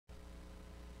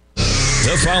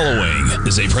The following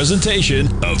is a presentation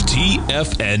of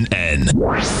TFNN.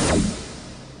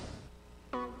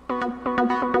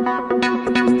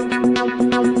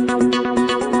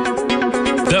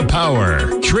 The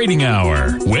Power Trading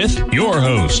Hour with your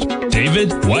host,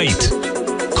 David White.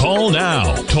 Call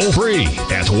now, toll free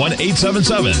at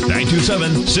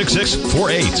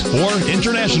 1-877-927-6648 or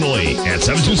internationally at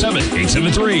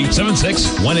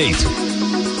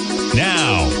 727-873-7618.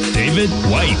 Now, David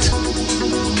White.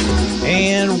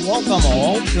 And welcome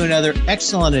all to another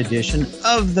excellent edition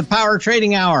of the Power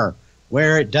Trading Hour,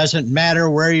 where it doesn't matter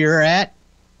where you're at.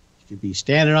 You could be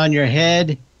standing on your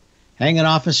head, hanging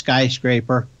off a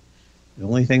skyscraper. The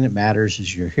only thing that matters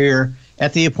is you're here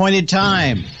at the appointed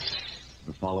time.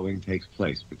 The following takes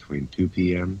place between 2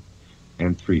 p.m.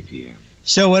 and 3 p.m.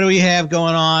 So what do we have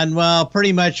going on? Well,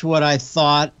 pretty much what I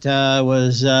thought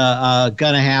was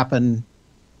going to happen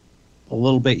a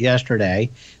little bit yesterday,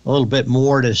 a little bit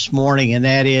more this morning, and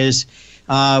that is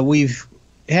we've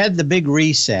had the big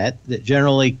reset that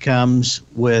generally comes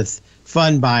with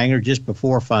fund buying or just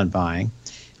before fund buying.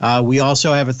 We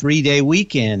also have a 3-day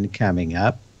weekend coming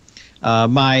up.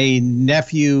 My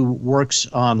nephew works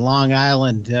on Long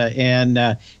Island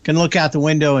and can look out the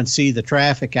window and see the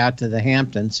traffic out to the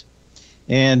Hamptons.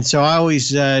 And so I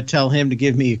always tell him to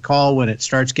give me a call when it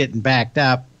starts getting backed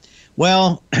up.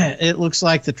 Well, it looks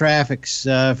like the traffic's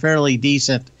fairly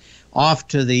decent off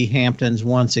to the Hamptons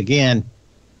once again.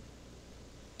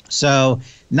 So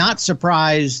not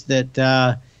surprised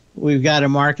that we've got a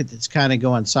market that's kind of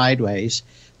going sideways.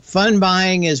 Fund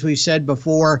buying, as we said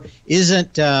before, is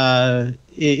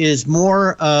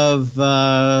more of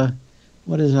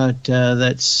what is that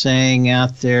that's saying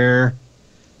out there?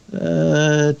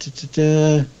 It's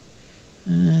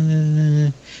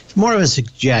more of a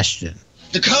suggestion.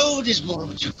 The code is more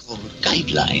what you call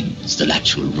guidelines than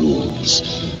actual rules.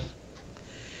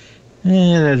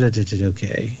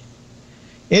 Okay.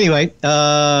 Anyway,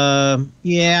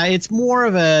 yeah, it's more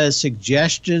of a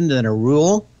suggestion than a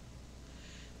rule.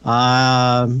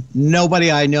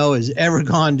 Nobody I know has ever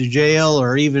gone to jail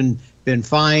or even been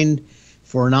fined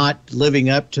for not living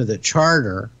up to the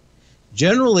charter.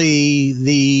 Generally,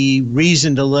 the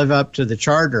reason to live up to the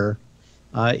charter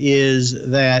is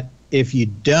that if you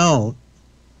don't,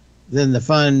 then the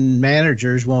fund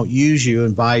managers won't use you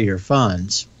and buy your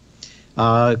funds.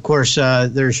 Of course,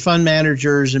 there's fund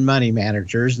managers and money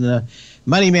managers, and the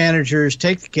money managers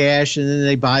take the cash and then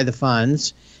they buy the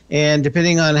funds. And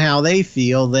depending on how they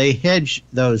feel, they hedge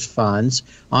those funds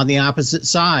on the opposite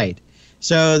side.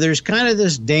 So there's kind of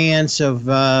this dance of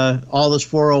all this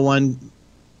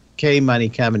 401k money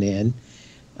coming in.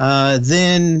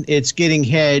 Then it's getting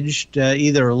hedged,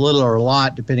 either a little or a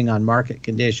lot, depending on market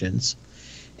conditions.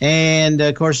 And,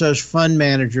 of course, those fund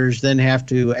managers then have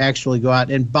to actually go out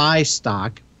and buy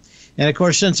stock. And, of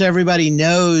course, since everybody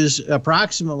knows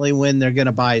approximately when they're going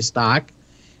to buy stock,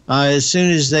 as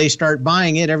soon as they start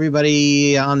buying it,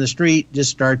 everybody on the street just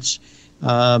starts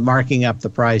marking up the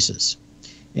prices.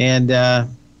 And,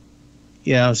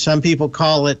 you know, some people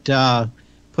call it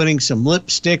putting some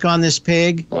lipstick on this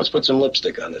pig. Let's put some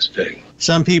lipstick on this pig.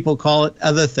 Some people call it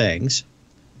other things.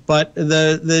 But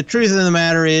the truth of the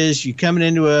matter is, you're coming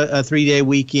into a 3-day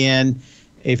weekend.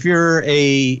 If you're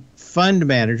a fund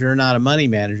manager, not a money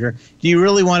manager, do you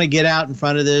really want to get out in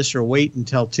front of this or wait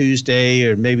until Tuesday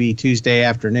or maybe Tuesday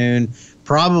afternoon,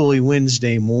 probably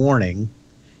Wednesday morning?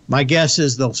 My guess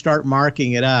is they'll start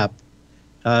marking it up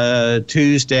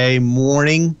Tuesday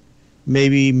morning,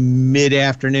 maybe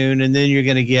mid-afternoon, and then you're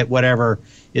going to get whatever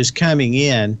is coming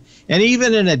in. And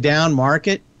even in a down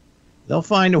market, they'll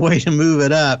find a way to move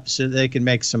it up so they can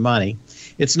make some money.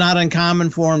 It's not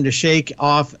uncommon for them to shake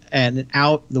off and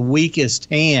out the weakest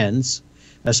hands,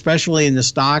 especially in the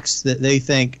stocks that they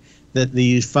think that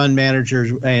these fund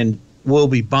managers and will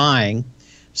be buying.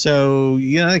 So,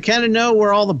 you know, they kind of know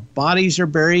where all the bodies are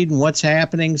buried and what's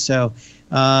happening. So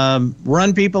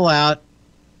run people out,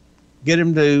 get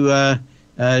them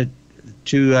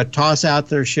to toss out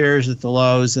their shares at the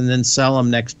lows and then sell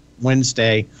them next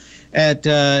Wednesday at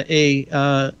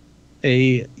a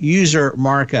usury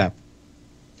markup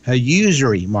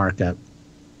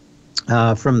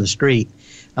from the street.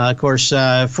 Of course,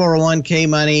 401k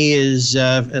money is,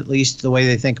 at least the way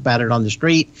they think about it on the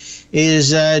street, is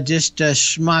just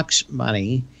schmucks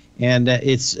money, and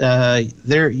it's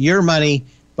your money,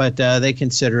 but they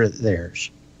consider it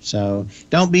theirs. So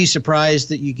don't be surprised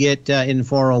that you get in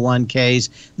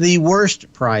 401ks the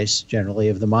worst price generally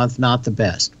of the month, not the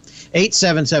best.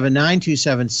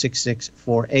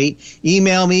 877-927-6648.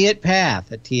 Email me at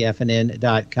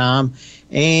path@tfnn.com.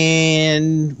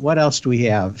 And what else do we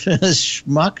have?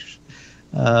 Schmucks.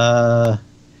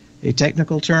 a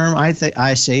technical term? I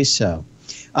say so.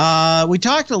 We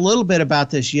talked a little bit about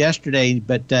this yesterday,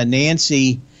 but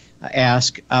Nancy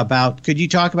asked about, could you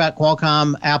talk about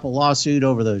Qualcomm Apple lawsuit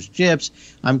over those chips?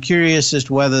 I'm curious as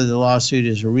to whether the lawsuit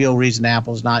is a real reason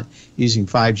Apple's not using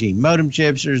 5G modem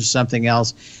chips or something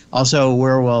else. Also,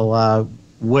 where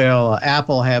will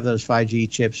Apple have those 5G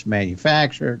chips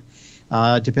manufactured,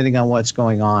 depending on what's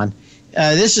going on?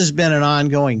 This has been an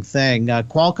ongoing thing.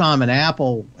 Qualcomm and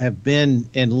Apple have been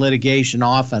in litigation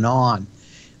off and on,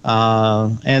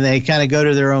 and they kind of go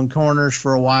to their own corners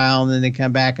for a while, and then they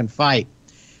come back and fight.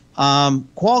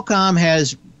 Qualcomm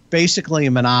has basically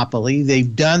a monopoly.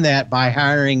 They've done that by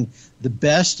hiring the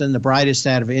best and the brightest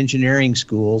out of engineering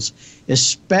schools,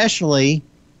 especially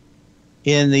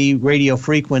in the radio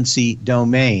frequency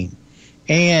domain.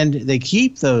 And they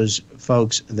keep those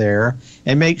folks there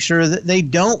and make sure that they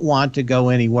don't want to go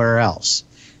anywhere else.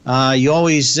 You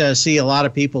always see a lot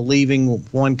of people leaving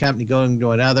one company going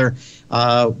to another,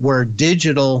 where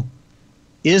digital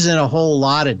isn't a whole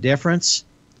lot of difference.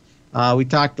 We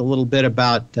talked a little bit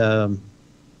about Dale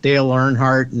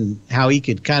Earnhardt and how he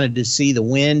could kind of just see the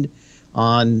wind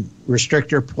on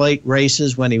restrictor plate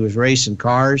races when he was racing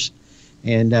cars,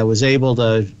 and was able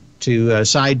to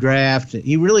side draft.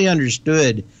 He really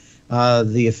understood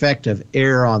the effect of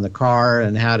air on the car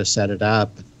and how to set it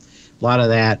up, a lot of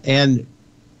that. And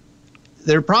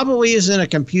there probably isn't a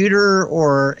computer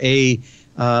or a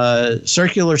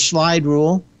circular slide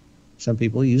rule. Some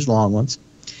people use long ones.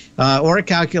 Or a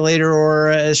calculator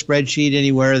or a spreadsheet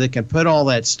anywhere that can put all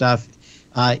that stuff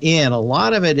in. A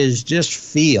lot of it is just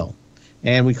feel.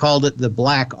 And we called it the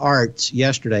black arts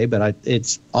yesterday, but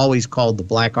it's always called the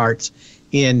black arts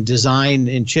in design,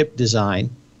 in chip design.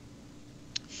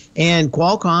 And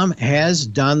Qualcomm has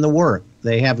done the work.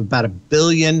 They have about 1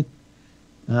 billion.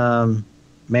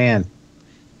 Man,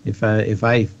 if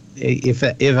I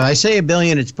say 1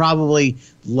 billion, it's probably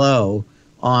low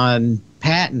on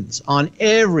patents on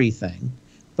everything,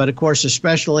 but of course,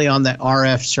 especially on the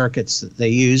RF circuits that they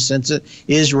use, since it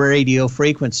is radio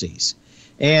frequencies.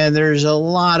 And there's a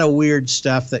lot of weird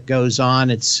stuff that goes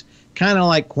on. It's kind of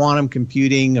like quantum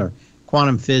computing or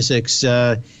quantum physics.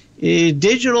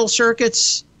 Digital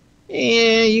circuits,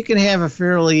 you can have a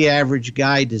fairly average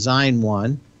guy design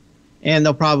one, and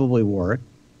they'll probably work.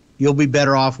 You'll be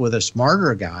better off with a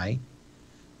smarter guy,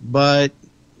 but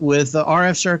with the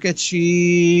RF circuits,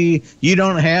 you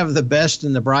don't have the best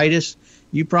and the brightest.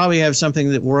 You probably have something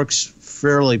that works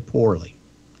fairly poorly.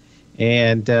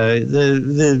 And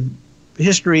the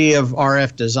history of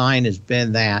RF design has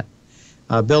been that,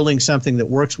 building something that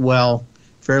works well,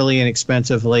 fairly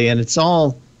inexpensively, and it's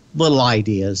all little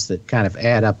ideas that kind of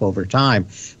add up over time.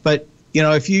 But, you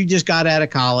know, if you just got out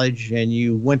of college and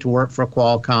you went to work for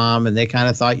Qualcomm and they kind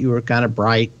of thought you were kind of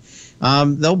bright,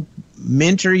 they'll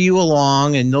mentor you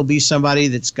along, and there'll be somebody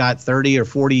that's got 30 or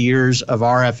 40 years of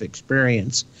RF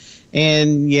experience.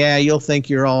 And yeah, you'll think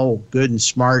you're all good and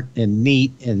smart and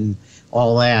neat and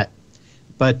all that.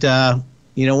 But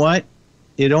you know what?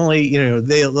 It only,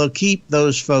 they'll keep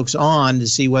those folks on to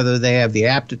see whether they have the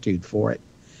aptitude for it.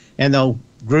 And they'll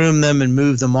groom them and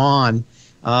move them on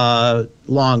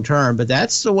long term. But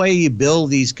that's the way you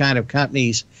build these kind of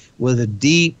companies, with a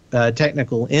deep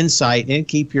technical insight, and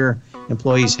keep your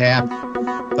employees happy.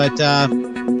 But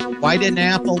why didn't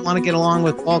Apple want to get along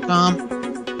with Qualcomm?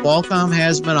 Qualcomm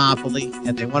has monopoly,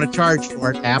 and they want to charge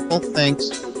for it. Apple thinks,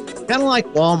 kind of like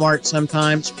Walmart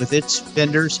sometimes with its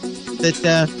vendors,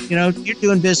 that you're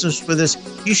doing business with us,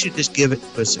 you should just give it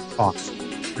to us at cost.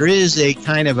 There is a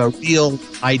kind of a real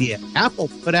idea. Apple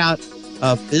put out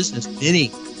a business mini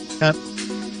company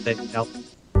that help.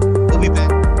 We'll be back.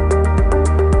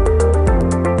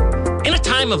 In a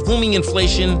time of booming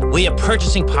inflation, where your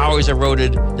purchasing power is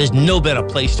eroded, there's no better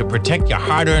place to protect your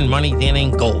hard-earned money than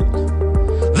in gold.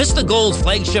 Vista Gold's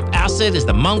flagship asset is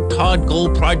the Mount Todd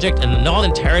Gold Project in the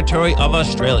Northern Territory of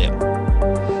Australia.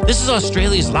 This is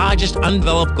Australia's largest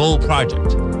undeveloped gold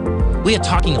project. We are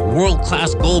talking a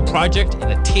world-class gold project in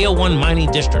a Tier 1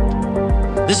 mining district.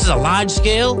 This is a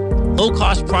large-scale,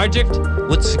 low-cost project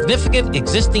with significant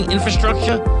existing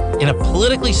infrastructure in a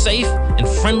politically safe and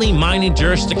friendly mining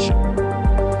jurisdiction.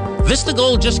 Vista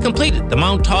Gold just completed the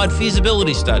Mount Todd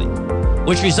feasibility study,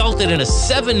 which resulted in a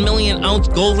 7 million ounce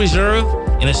gold reserve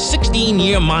in a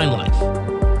 16-year mine life.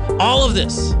 All of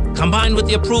this, combined with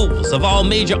the approvals of all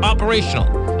major operational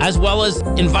as well as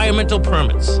environmental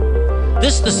permits.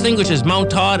 This distinguishes Mount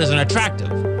Todd as an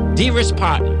attractive, de-risk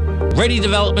partner, ready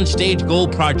development stage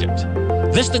gold project.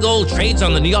 Vista Gold trades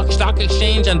on the New York Stock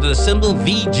Exchange under the symbol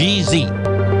VGZ.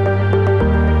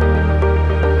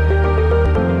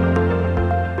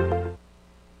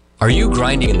 Are you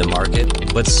grinding in the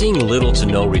market, but seeing little to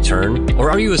no return?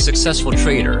 Or are you a successful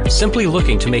trader, simply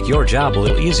looking to make your job a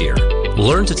little easier?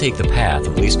 Learn to take the path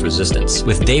of least resistance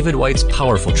with David White's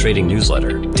powerful trading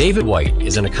newsletter. David White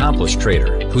is an accomplished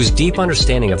trader whose deep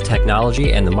understanding of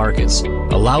technology and the markets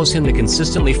allows him to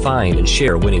consistently find and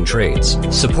share winning trades.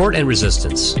 Support and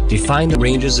resistance define the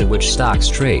ranges in which stocks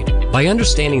trade. By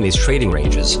understanding these trading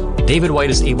ranges, David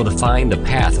White is able to find the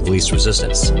path of least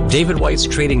resistance. David White's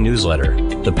trading newsletter,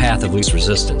 The Path of Least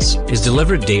Resistance, is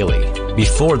delivered daily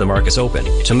before the markets open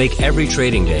to make every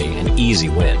trading day an easy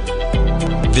win.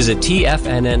 Visit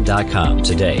TFNN.com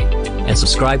today and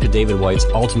subscribe to David White's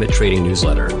Ultimate Trading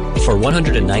Newsletter for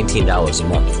 $119 a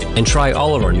month. And try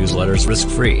all of our newsletters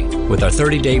risk-free with our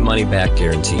 30-day money-back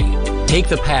guarantee. Take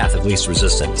the path of least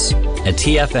resistance at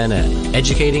TFNN,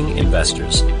 educating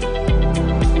investors.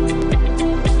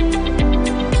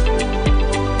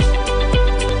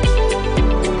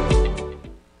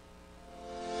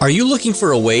 Are you looking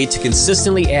for a way to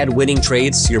consistently add winning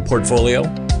trades to your portfolio?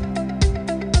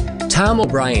 Tom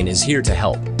O'Brien is here to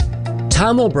help.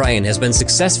 Tom O'Brien has been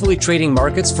successfully trading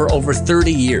markets for over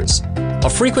 30 years. A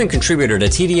frequent contributor to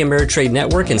TD Ameritrade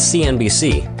Network and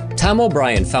CNBC, Tom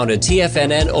O'Brien founded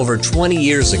TFNN over 20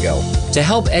 years ago to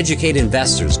help educate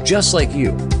investors just like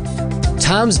you.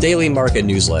 Tom's daily market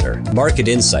newsletter, Market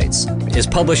Insights, is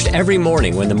published every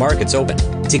morning when the markets open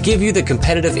to give you the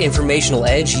competitive informational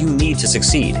edge you need to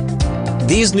succeed.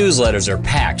 These newsletters are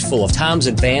packed full of Tom's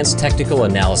advanced technical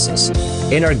analysis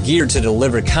and are geared to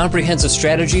deliver comprehensive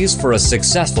strategies for a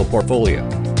successful portfolio.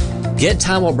 Get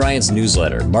Tom O'Brien's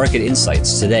newsletter, Market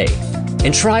Insights, today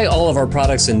and try all of our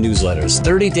products and newsletters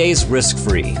 30 days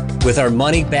risk-free with our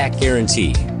money-back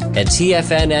guarantee at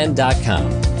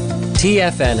TFNN.com.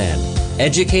 TFNN,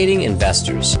 educating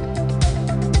investors.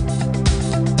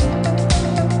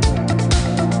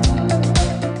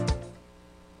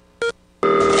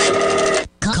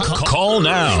 Call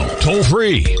now, toll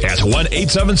free at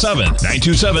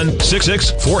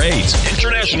 1-877-927-6648.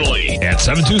 Internationally at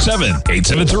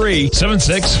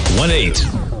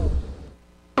 727-873-7618.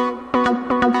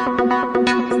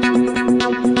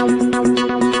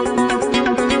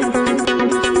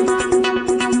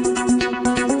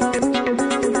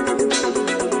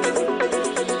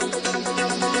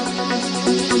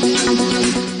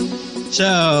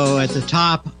 So at the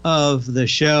top of the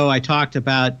show, I talked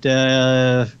about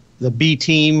the B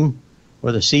team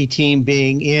or the C team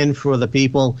being in for the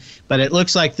people, but it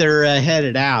looks like they're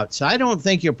headed out. So I don't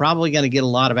think you're probably going to get a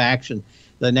lot of action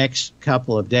the next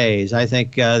couple of days. I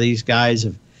think these guys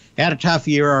have had a tough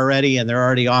year already, and they're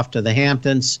already off to the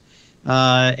Hamptons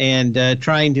and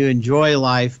trying to enjoy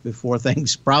life before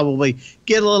things probably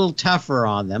get a little tougher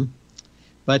on them.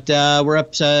 But we're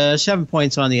up 7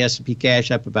 points on the S&P cash,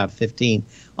 up about 15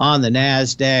 on the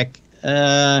NASDAQ,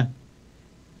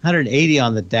 180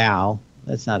 on the Dow.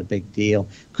 That's not a big deal.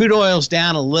 Crude oil's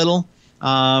down a little.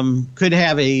 Could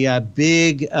have a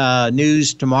big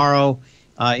news tomorrow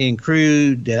in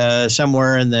crude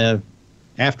somewhere in the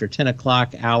after 10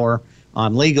 o'clock hour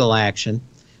on legal action.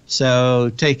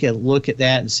 So take a look at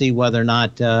that and see whether or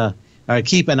not, or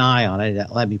keep an eye on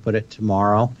it. Let me put it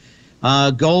tomorrow.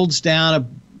 Gold's down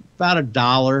about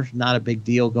 $1. Not a big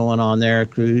deal going on there.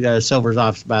 Crude, silver's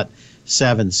off about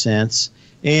 7 cents.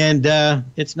 And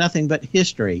it's nothing but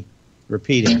history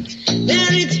repeating.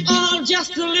 Then it's all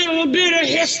just a little bit of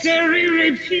history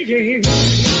repeating.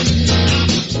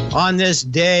 On this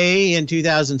day in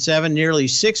 2007, nearly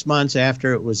 6 months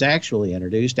after it was actually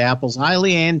introduced, Apple's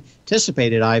highly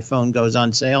anticipated iPhone goes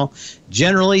on sale,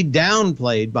 generally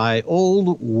downplayed by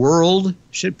old world,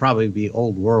 should probably be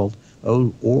old world,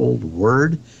 old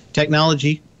word,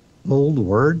 technology, old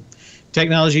word,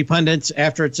 technology pundits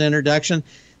after its introduction.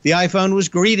 The iPhone was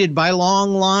greeted by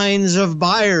long lines of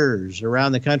buyers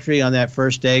around the country on that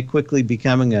first day, quickly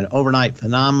becoming an overnight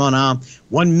phenomenon.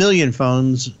 1 million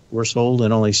phones were sold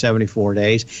in only 74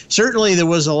 days. Certainly, there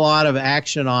was a lot of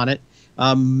action on it.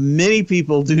 Many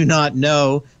people do not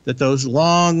know that those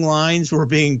long lines were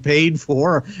being paid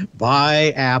for by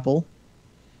Apple.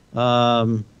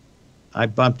 I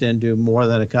bumped into more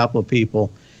than a couple of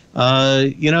people.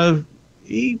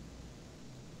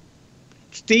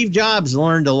 Steve Jobs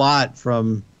learned a lot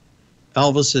from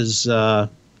Elvis's,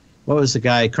 what was the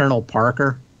guy, Colonel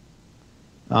Parker,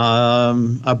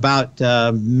 about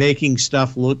making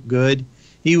stuff look good.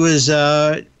 He was,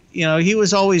 he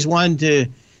was always one to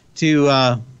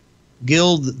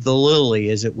gild the lily,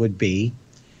 as it would be.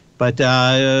 But,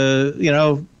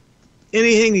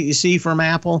 anything that you see from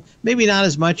Apple, maybe not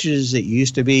as much as it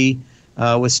used to be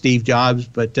with Steve Jobs,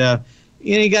 but,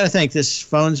 you got to think this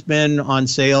phone's been on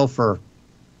sale for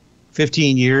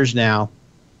 15 years now,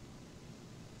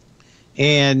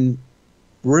 And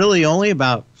really only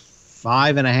about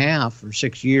 5.5 or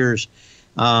 6 years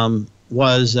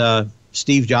was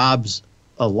Steve Jobs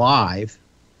alive.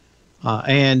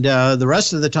 And the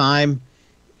rest of the time,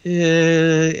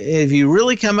 if you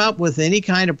really come up with any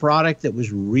kind of product that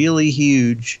was really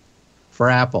huge for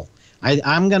Apple,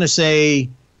 I'm going to say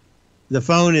the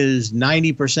phone is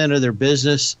 90% of their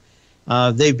business.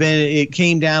 It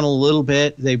came down a little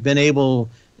bit. They've been able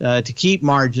to keep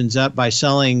margins up by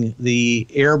selling the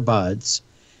earbuds,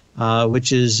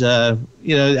 which is, I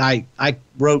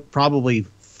wrote probably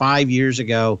 5 years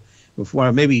ago,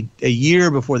 before maybe a year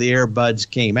before the earbuds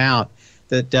came out,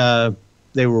 that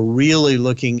they were really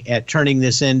looking at turning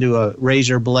this into a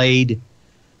razor blade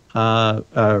kind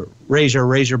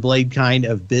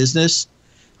of business,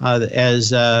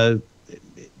 as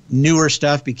newer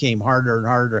stuff became harder and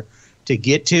harder to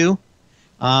get to.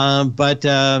 But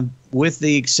with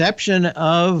the exception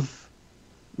of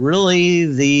really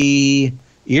the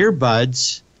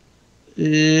earbuds,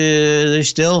 they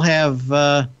still have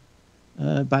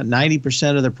about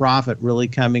 90% of their profit really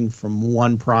coming from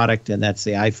one product, and that's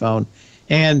the iPhone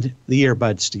and the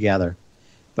earbuds together.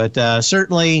 But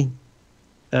certainly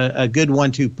a good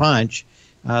 1-2 punch.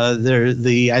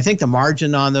 I think the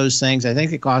margin on those things, I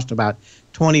think it cost about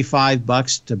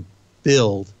 $25 to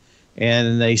build,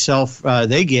 and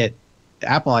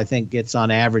Apple, I think, gets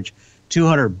on average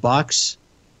 $200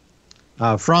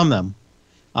 from them.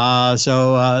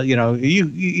 So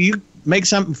you make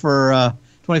something for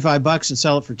 $25 and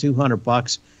sell it for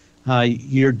 $200,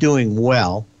 you're doing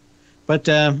well. But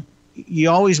you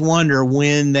always wonder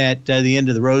when that the end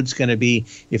of the road's going to be,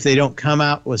 if they don't come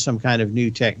out with some kind of new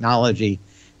technology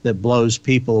that blows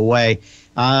people away.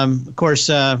 Of course,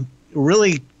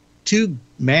 really two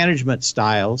management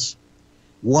styles.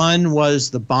 One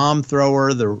was the bomb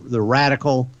thrower, the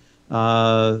radical,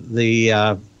 I'm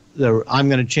going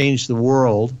to change the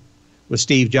world with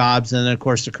Steve Jobs, and then, of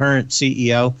course, the current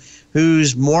CEO,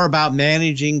 who's more about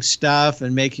managing stuff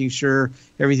and making sure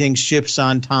everything ships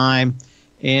on time,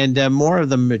 and more of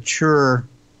the mature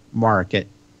market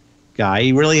guy.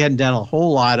 He really hadn't done a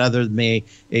whole lot other than be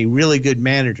a really good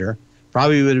manager.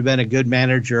 Probably would have been a good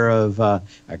manager of a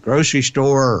grocery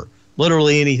store or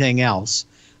literally anything else.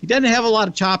 He doesn't have a lot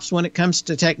of chops when it comes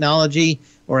to technology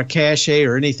or a cachet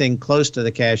or anything close to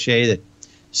the cachet that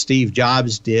Steve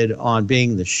Jobs did on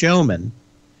being the showman.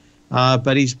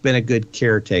 But he's been a good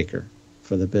caretaker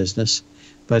for the business.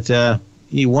 But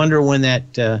you wonder when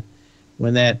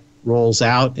that rolls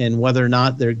out and whether or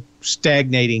not they're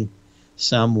stagnating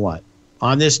somewhat.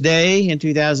 On this day in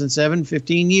 2007,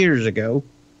 15 years ago,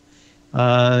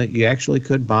 you actually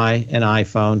could buy an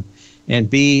iPhone and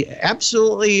be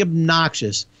absolutely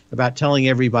obnoxious about telling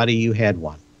everybody you had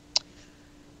one.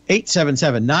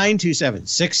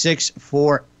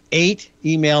 877-927-6648.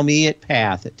 Email me at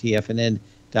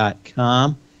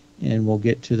path@tfnn.com, and we'll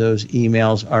get to those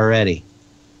emails already.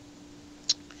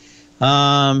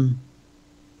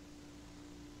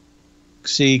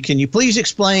 See, can you please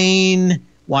explain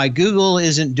why Google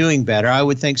isn't doing better? I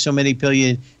would think so many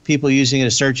people using it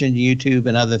to search into YouTube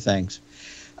and other things.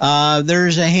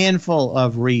 There's a handful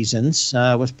of reasons.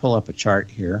 Let's pull up a chart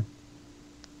here.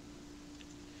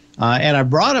 And I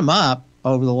brought them up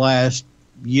over the last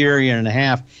year and a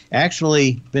half.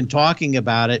 Actually been talking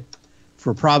about it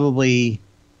for probably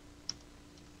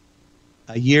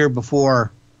a year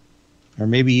before, or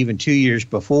maybe even 2 years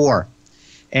before.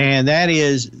 And that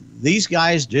is, these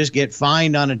guys just get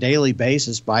fined on a daily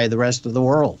basis by the rest of the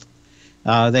world.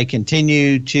 They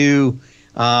continue to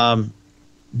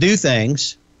do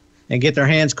things and get their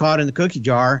hands caught in the cookie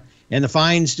jar, and the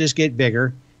fines just get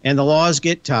bigger, and the laws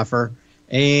get tougher,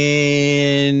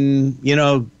 and,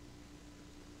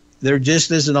 there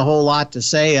just isn't a whole lot to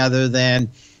say other than,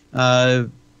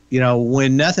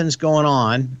 when nothing's going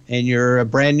on and you're a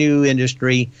brand new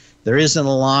industry, there isn't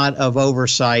a lot of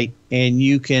oversight, and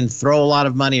you can throw a lot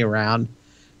of money around.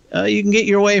 You can get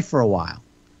your way for a while.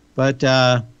 But,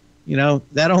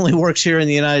 that only works here in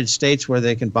the United States, where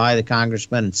they can buy the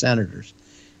congressmen and senators.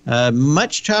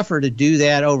 Much tougher to do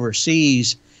that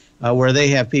overseas, where they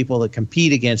have people that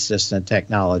compete against us in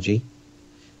technology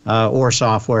or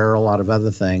software or a lot of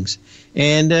other things.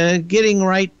 And getting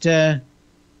right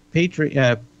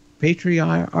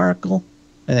patriarchal,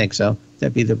 I think so.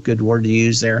 That'd be the good word to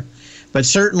use there. But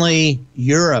certainly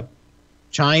Europe,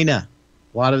 China,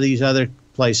 a lot of these other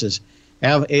places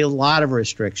have a lot of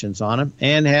restrictions on them,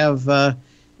 and have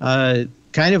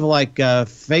kind of like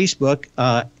Facebook,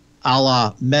 a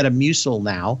la Metamucil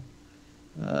now.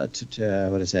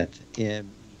 What is that?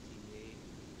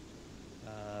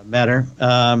 Meta.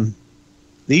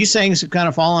 These things have kind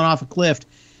of fallen off a cliff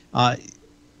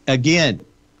Again,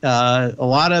 a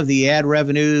lot of the ad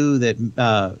revenue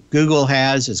that Google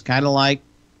has is kind of like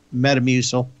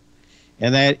Metamucil,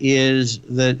 and that is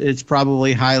that it's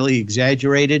probably highly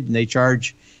exaggerated, and they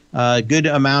charge good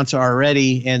amounts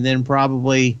already, and then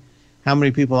probably how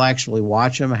many people actually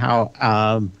watch them,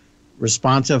 how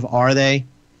responsive are they.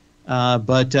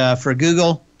 But for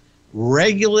Google,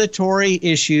 regulatory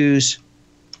issues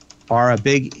are a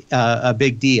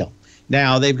big deal.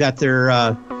 Now they've got their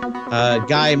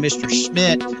guy, Mr.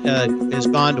 Schmidt, has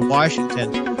gone to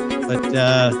Washington, but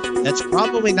that's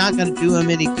probably not going to do him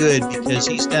any good because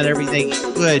he's done everything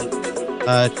he could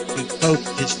to poke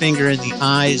his finger in the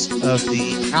eyes of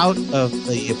the out of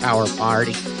the power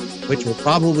party, which will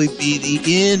probably be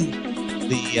in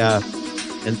the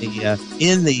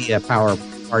power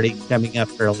party coming up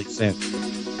fairly soon.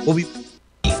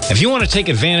 If you want to take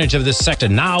advantage of this sector,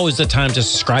 now is the time to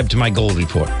subscribe to my Gold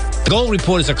Report. The Gold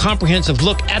Report is a comprehensive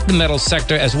look at the metals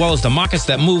sector as well as the markets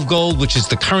that move gold, which is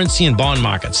the currency and bond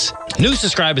markets. New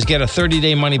subscribers get a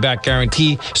 30-day money-back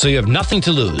guarantee, so you have nothing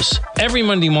to lose. Every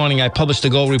Monday morning, I publish the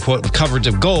Gold Report with coverage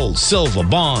of gold, silver,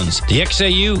 bonds, the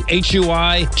XAU,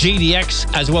 HUI,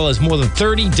 JDX, as well as more than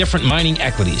 30 different mining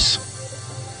equities.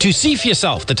 To see for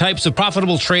yourself the types of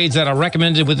profitable trades that are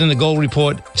recommended within the Gold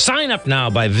Report, sign up now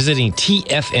by visiting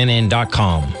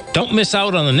TFNN.com. Don't miss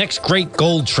out on the next great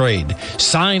gold trade.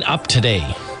 Sign up today.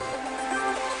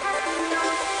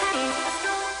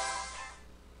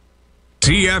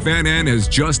 TFNN has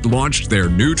just launched their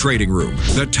new trading room,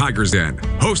 the Tiger's Den.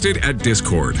 Hosted at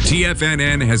Discord,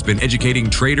 TFNN has been educating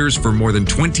traders for more than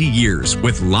 20 years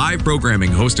with live programming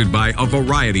hosted by a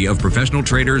variety of professional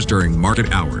traders during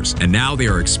market hours. And now they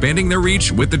are expanding their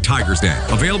reach with the Tiger's Den,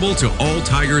 available to all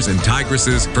tigers and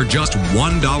tigresses for just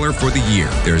 $1 for the year.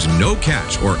 There's no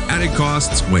catch or added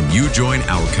costs when you join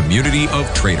our community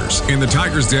of traders. In the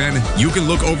Tiger's Den, you can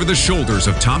look over the shoulders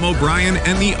of Tom O'Brien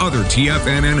and the other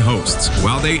TFNN hosts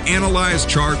while they analyze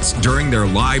charts during their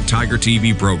live Tiger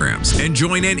TV programs, and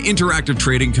join an interactive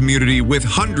trading community with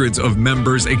hundreds of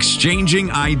members exchanging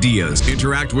ideas.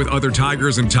 Interact with other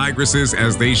tigers and tigresses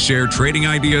as they share trading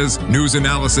ideas, news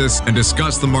analysis, and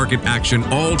discuss the market action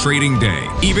all trading day,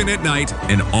 even at night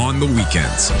and on the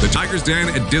weekends. The Tiger's Den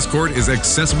at Discord is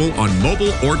accessible on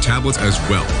mobile or tablets as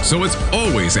well, so it's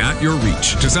always at your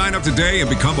reach. To sign up today and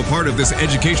become a part of this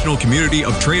educational community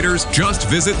of traders, just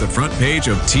visit the front page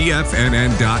of TFNN.com.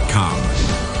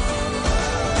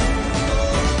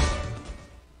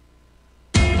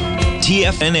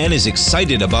 TFNN is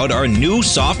excited about our new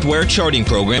software charting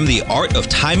program, The Art of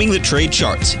Timing the Trade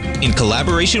Charts. In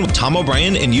collaboration with Tom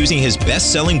O'Brien and using his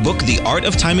best-selling book, The Art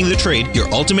of Timing the Trade, Your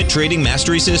Ultimate Trading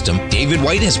Mastery System, David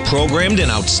White has programmed an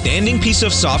outstanding piece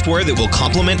of software that will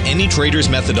complement any trader's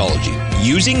methodology.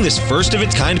 Using this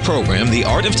first-of-its-kind program, The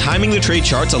Art of Timing the Trade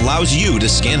Charts allows you to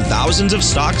scan thousands of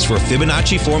stocks for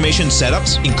Fibonacci formation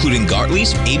setups, including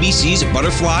Gartley's, ABCs,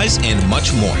 butterflies, and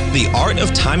much more. The Art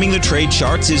of Timing the Trade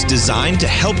Charts is designed to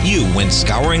help you when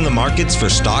scouring the markets for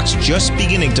stocks just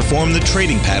beginning to form the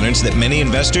trading patterns that many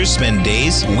investors spend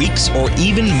days, weeks, or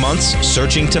even months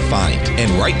searching to find. And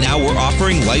right now we're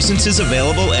offering licenses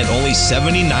available at only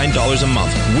 $79 a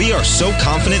month. We are so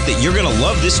confident that you're going to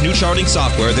love this new charting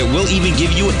software that will even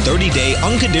give you a 30-day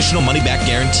unconditional money-back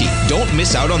guarantee. Don't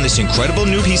miss out on this incredible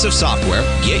new piece of software.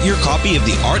 Get your copy of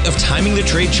The Art of Timing the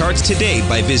Trade Charts today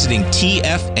by visiting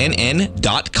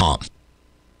TFNN.com.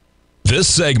 This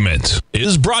segment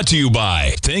is brought to you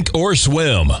by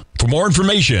Thinkorswim. For more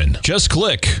information, just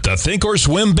click the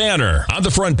Thinkorswim banner on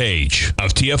the front page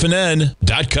of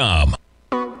TFNN.com.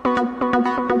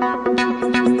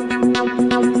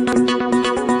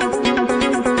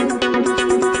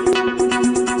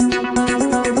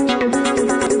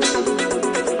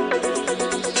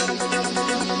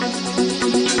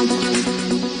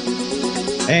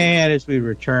 And as we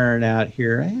return out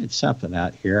here, I had something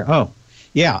out here. Oh,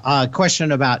 yeah,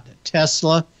 question about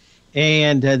Tesla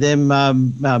and them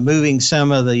moving some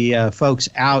of the folks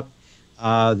out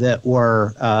that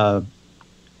were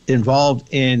involved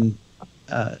in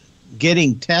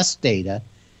getting test data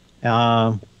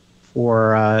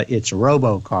for its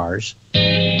robo-cars.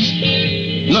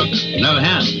 Look, no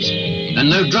hands, and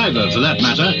no driver for that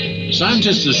matter.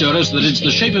 Scientists assure us that it's the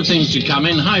shape of things to come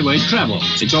in highway travel.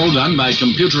 It's all done by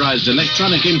computerized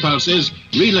electronic impulses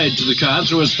relayed to the car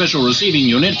through a special receiving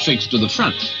unit fixed to the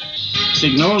front.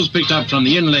 Signals picked up from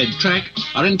the inlaid track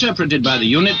are interpreted by the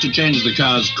unit to change the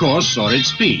car's course or its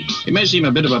speed. It may seem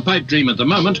a bit of a pipe dream at the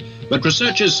moment, but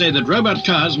researchers say that robot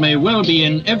cars may well be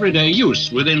in everyday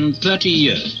use within 30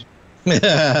 years.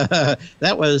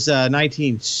 That was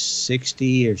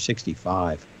 1960 or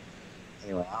 65.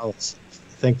 Anyway,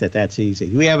 think that's easy.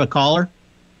 Do we have a caller?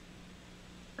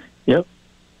 Yep.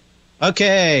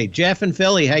 Okay, Jeff and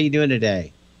Philly, how you doing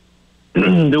today?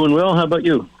 Doing well. How about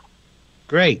you?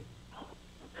 Great.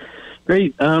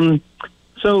 Great.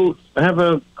 So I have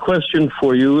a question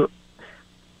for you.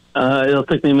 It'll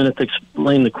take me a minute to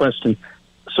explain the question.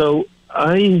 So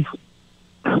I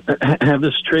have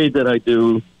this trade that I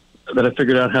do that I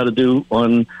figured out how to do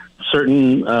on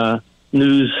certain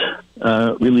news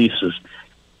releases.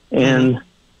 And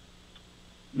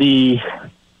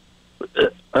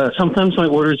sometimes my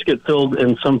orders get filled,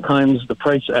 and sometimes the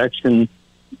price action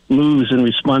moves in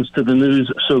response to the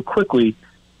news so quickly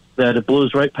that it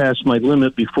blows right past my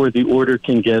limit before the order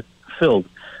can get filled.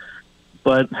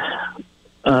 But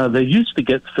they used to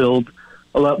get filled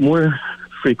a lot more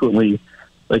frequently,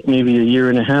 like maybe a year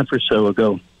and a half or so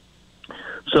ago.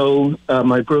 So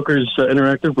my brokers,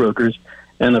 Interactive Brokers,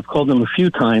 and I've called them a few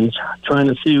times trying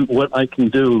to see what I can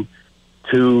do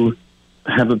to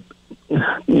have a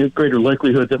greater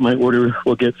likelihood that my order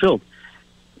will get filled.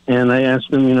 And I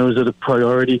asked them, is it a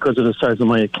priority because of the size of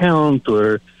my account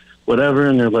or whatever?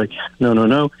 And they're like,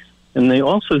 no. And they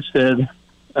also said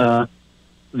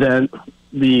that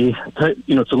the type,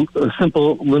 it's a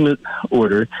simple limit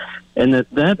order, and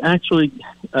that actually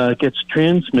gets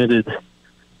transmitted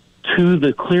to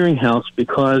the clearinghouse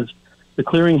because the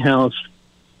clearinghouse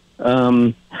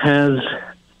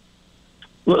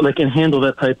they can handle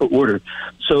that type of order.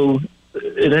 So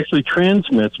it actually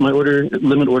transmits, my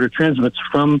limit order transmits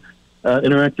from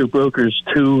Interactive Brokers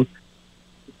to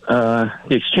the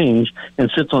exchange and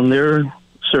sits on their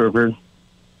server,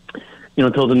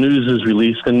 until the news is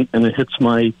released and it hits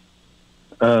my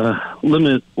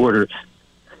limit order.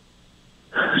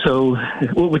 So,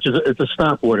 it's a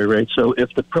stop order, right? So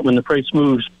when the price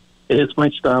moves, it hits my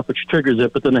stop, which triggers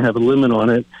it, but then I have a limit on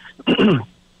it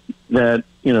that,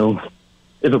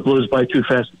 if it blows by too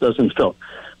fast, it doesn't fill.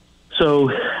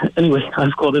 So anyway,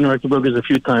 I've called Interactive Brokers a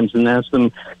few times and asked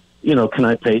them, can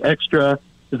I pay extra?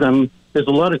 Because there's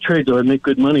a lot of trades that I make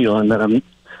good money on that I'm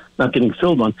not getting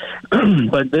filled on.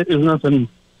 But there is nothing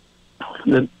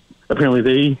that apparently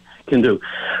they can do.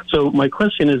 So my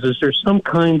question is there some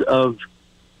kind of,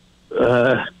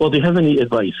 do you have any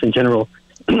advice in general?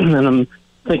 And I'm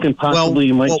thinking possibly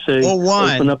you might say,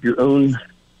 open up your own.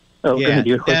 Oh, go ahead,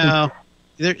 your question? Now,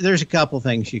 there's a couple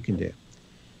things you can do.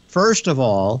 First of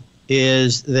all,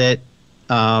 is that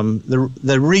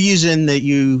the reason that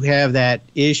you have that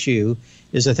issue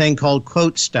is a thing called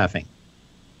quote stuffing.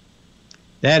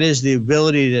 That is the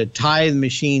ability to tie the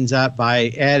machines up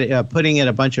by putting in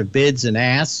a bunch of bids and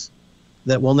asks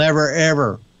that will never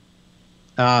ever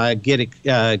get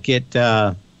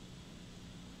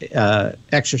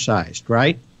exercised,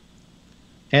 right?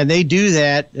 And they do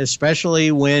that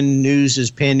especially when news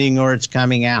is pending or it's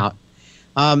coming out.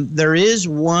 There is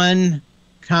one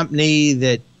company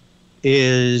that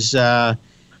is trying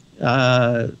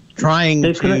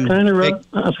to... Can I interrupt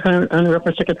for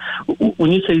a second?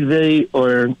 When you say they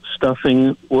are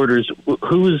stuffing orders,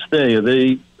 who is they? Are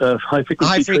they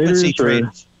high-frequency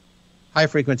traders?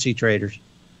 High-frequency traders.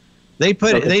 They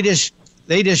put they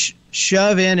just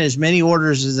shove in as many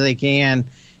orders as they can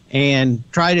and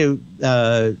try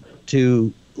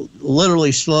to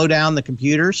literally slow down the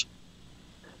computers,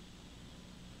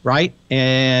 right?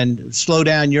 And slow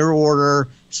down your order,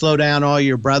 slow down all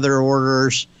your brother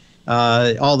orders,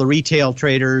 all the retail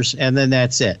traders, and then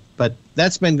that's it. But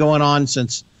that's been going on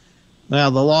since, the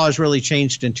laws really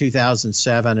changed in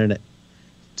 2007, and it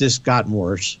just gotten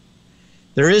worse.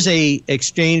 There is a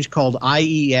exchange called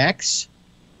IEX.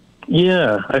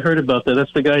 Yeah, I heard about that.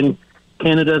 That's the guy in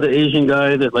Canada, the Asian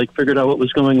guy that figured out what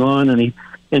was going on, and he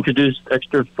introduced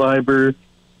extra fiber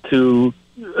to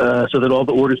so that all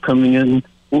the orders coming in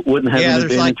wouldn't have an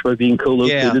advantage by being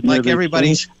co-located. Yeah,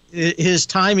 everybody's his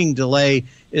timing delay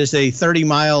is a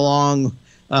 30-mile long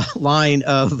line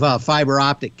of fiber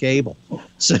optic cable.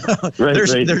 So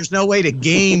there's no way to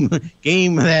game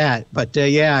that. But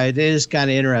it is kind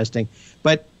of interesting.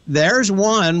 But there's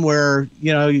one where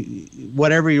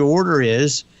whatever your order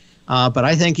is. But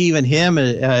I think even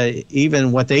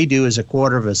even what they do is a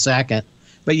quarter of a second.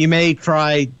 But you may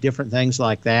try different things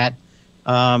like that.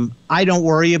 I don't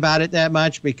worry about it that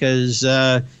much because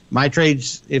my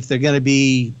trades, if they're going to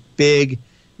be big,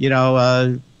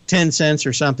 10 cents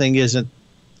or something isn't,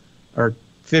 or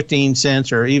 15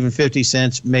 cents or even 50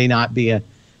 cents may not be a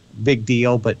big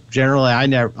deal. But generally, I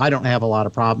don't have a lot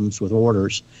of problems with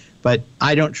orders. But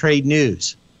I don't trade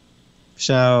news.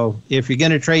 So if you're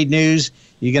going to trade news,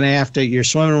 you're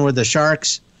swimming with the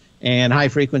sharks and high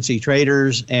frequency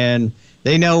traders, and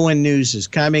they know when news is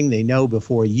coming. They know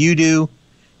before you do,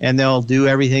 and they'll do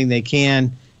everything they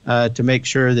can to make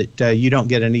sure that you don't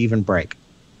get an even break.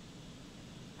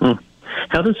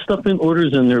 How does stuffing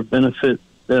orders in there benefit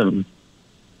them?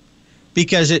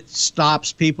 Because it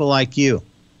stops people like you.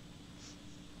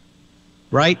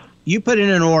 Right? You put in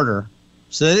an order,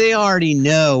 so they already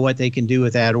know what they can do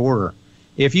with that order.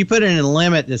 If you put in a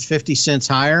limit that's 50 cents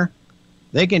higher,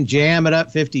 they can jam it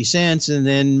up 50 cents and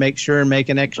then make sure and make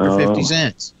an extra 50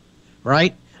 cents.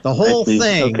 Right? The whole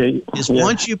thing is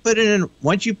once you put in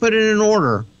an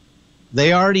order,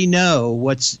 they already know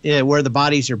where the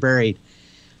bodies are buried.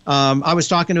 I was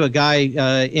talking to a guy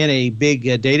in a big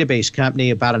database company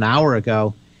about an hour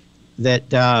ago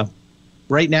that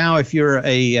right now, if you're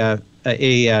a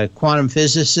quantum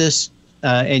physicist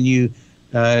and you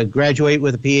graduate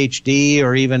with a PhD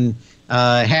or even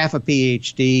half a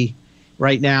PhD,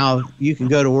 right now you can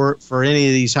go to work for any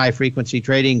of these high-frequency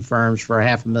trading firms for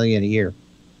 $500,000 a year.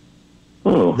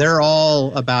 Oh. They're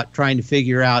all about trying to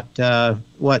figure out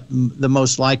what the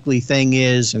most likely thing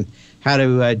is and how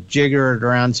to jigger it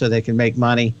around so they can make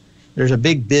money. There's a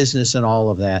big business in all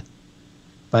of that.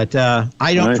 But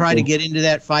I don't try to get into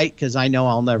that fight because I know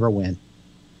I'll never win.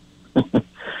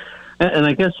 And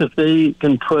I guess if they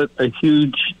can put a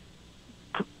huge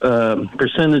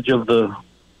percentage of the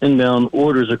inbound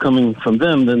orders are coming from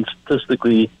them, then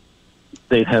statistically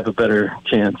they'd have a better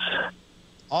chance.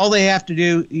 All they have to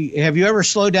do, have you ever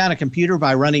slowed down a computer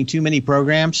by running too many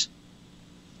programs?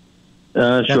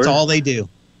 Sure. That's all they do.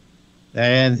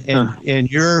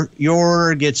 And your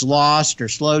order gets lost or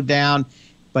slowed down,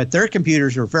 but their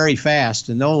computers are very fast,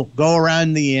 and they'll go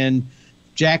around the end,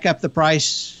 jack up the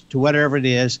price to whatever it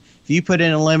is. If you put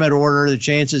in a limit order, the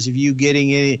chances of you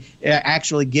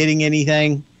actually getting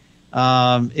anything,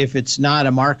 if it's not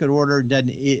a market order, doesn't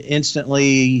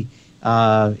instantly,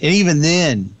 and even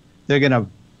then, you're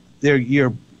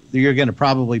gonna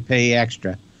probably pay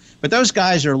extra. But those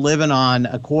guys are living on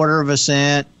a quarter of a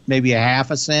cent, maybe a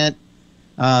half a cent,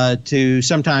 to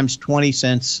sometimes 20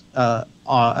 cents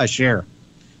a share.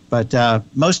 But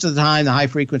most of the time, the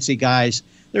high-frequency guys,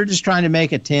 they're just trying to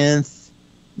make a tenth,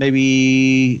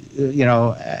 maybe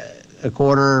a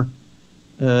quarter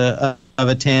of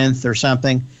a tenth or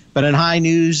something. But in high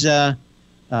news, they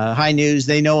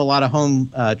know a lot of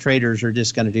home traders are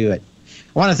just going to do it.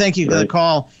 I want to thank you for the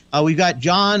call. We've got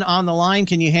John on the line.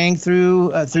 Can you hang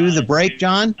through the break,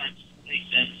 John?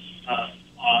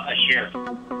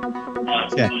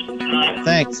 Okay.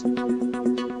 Thanks.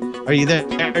 Are you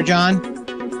there, John?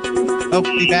 Hope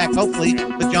to be back, hopefully,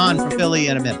 with John from Philly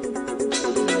in a minute.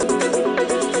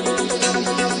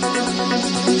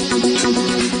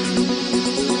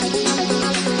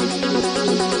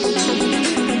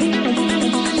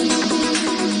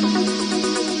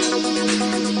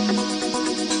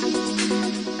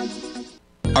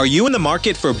 Are you in the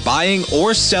market for buying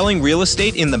or selling real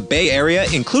estate in the Bay Area,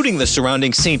 including the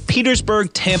surrounding St.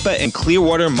 Petersburg, Tampa, and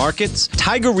Clearwater markets?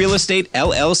 Tiger Real Estate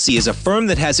LLC is a firm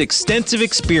that has extensive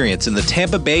experience in the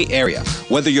Tampa Bay area.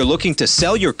 Whether you're looking to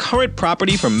sell your current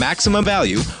property for maximum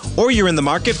value, or you're in the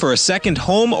market for a second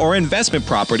home or investment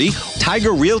property,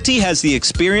 Tiger Realty has the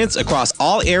experience across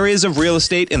all areas of real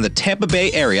estate in the Tampa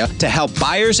Bay area to help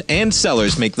buyers and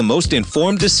sellers make the most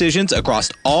informed decisions across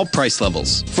all price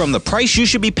levels. From the price you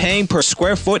should be paying per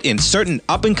square foot in certain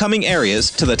up-and-coming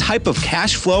areas to the type of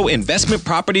cash flow investment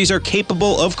properties are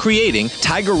capable of creating,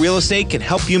 Tiger Real Estate can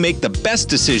help you make the best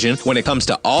decision when it comes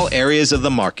to all areas of the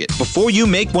market. Before you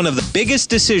make one of the biggest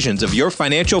decisions of your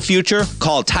financial future,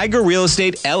 call Tiger Real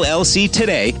Estate LLC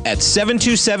today at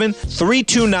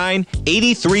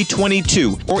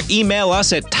 727-329-8322 or email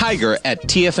us at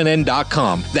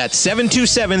tiger@tfnn.com. That's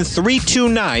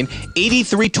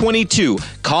 727-329-8322.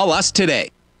 Call us today.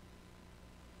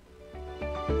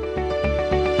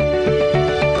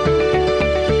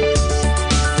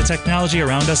 The technology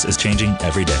around us is changing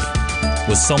every day.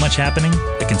 With so much happening,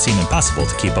 it can seem impossible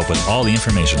to keep up with all the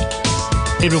information.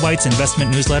 David White's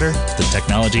investment newsletter, The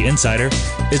Technology Insider,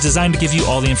 is designed to give you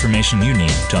all the information you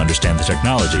need to understand the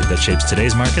technology that shapes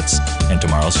today's markets and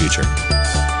tomorrow's future.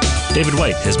 David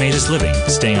White has made his living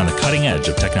staying on the cutting edge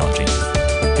of technology.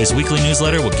 His weekly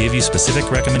newsletter will give you specific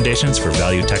recommendations for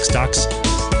value tech stocks,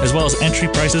 as well as entry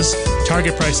prices,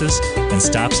 target prices, and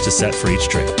stops to set for each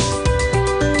trade.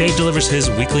 Dave delivers his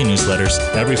weekly newsletters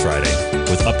every Friday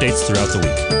with updates throughout the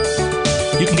week.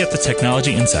 You can get the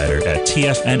Technology Insider at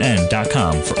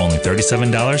TFNN.com for only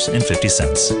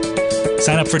 $37.50.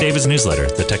 Sign up for David's newsletter,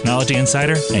 The Technology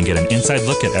Insider, and get an inside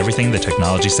look at everything the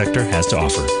technology sector has to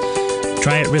offer.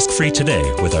 Try it risk-free today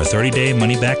with our 30-day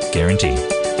money-back guarantee.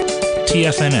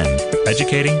 TFNN,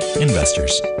 educating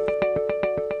investors.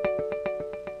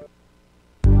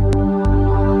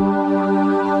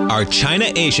 Are Are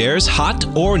China A-shares hot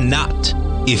or not?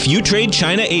 If you trade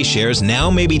China A-shares, now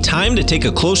may be time to take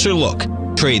a closer look.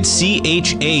 Trade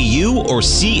CHAU or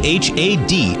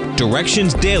CHAD,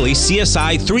 Directions Daily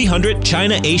CSI 300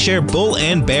 China A-share Bull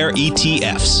and Bear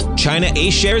ETFs. China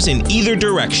A-shares in either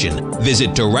direction.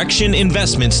 Visit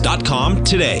directioninvestments.com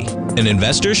today. An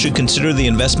investor should consider the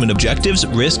investment objectives,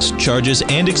 risks, charges,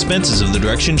 and expenses of the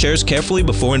Direction shares carefully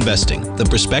before investing. The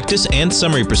prospectus and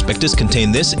summary prospectus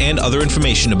contain this and other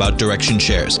information about Direction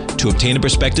shares. To obtain a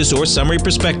prospectus or summary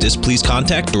prospectus, please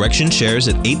contact Direction shares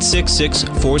at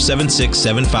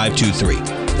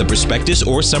 866-476-7523. The prospectus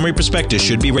or summary prospectus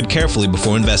should be read carefully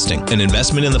before investing. An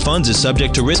investment in the funds is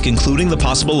subject to risk, including the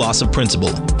possible loss of principal.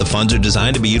 The funds are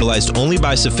designed to be utilized only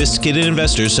by sophisticated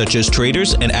investors such as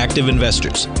traders and active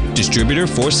investors. Distributor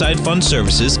Foreside Fund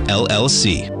Services,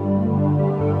 LLC.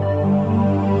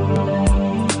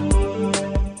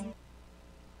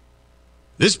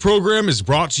 This program is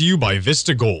brought to you by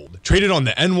Vista Gold, traded on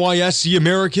the NYSE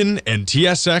American and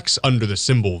TSX under the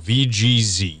symbol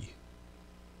VGZ.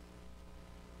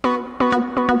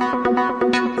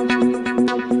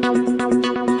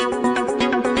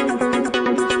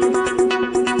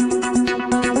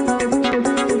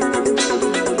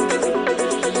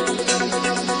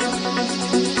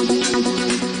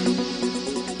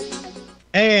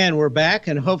 And we're back,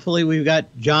 and hopefully we've got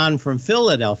John from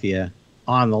Philadelphia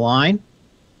on the line.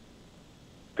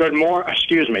 Good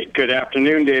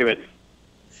afternoon, David.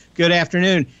 Good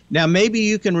afternoon. Now, maybe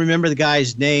you can remember the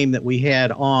guy's name that we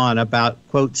had on about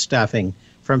quote stuffing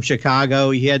from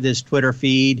Chicago. He had this Twitter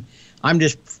feed. I'm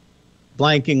just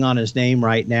blanking on his name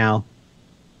right now.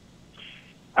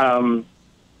 I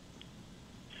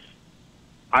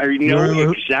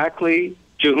know exactly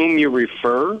to whom you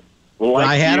refer. Like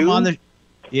I had him on the.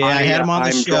 Yeah, I had him on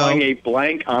the show. I'm drawing a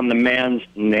blank on the man's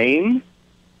name,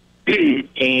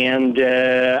 and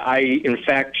I, in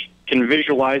fact, can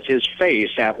visualize his face,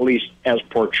 at least as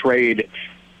portrayed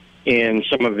in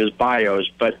some of his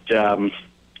bios. But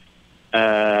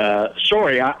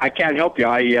sorry, I can't help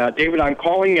you. David, I'm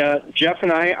calling. Jeff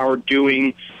and I are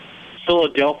doing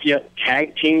Philadelphia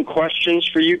tag team questions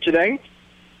for you today.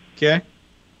 Okay.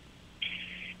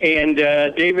 And,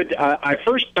 David, I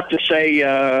first have to say,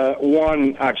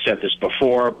 one, I've said this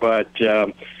before, but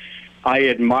I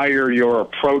admire your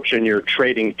approach and your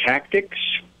trading tactics.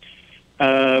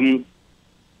 Number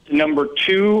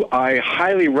two, I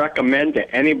highly recommend to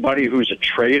anybody who's a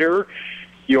trader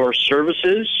your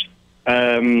services.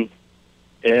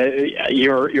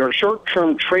 Your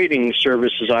short-term trading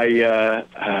services,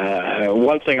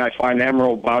 one thing I find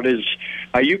admirable about is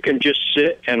you can just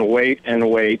sit and wait,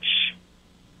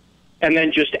 and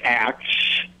then just act.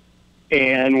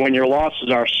 And when your losses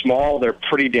are small, they're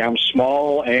pretty damn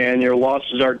small, and your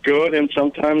losses are good and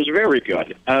sometimes very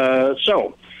good.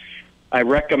 So I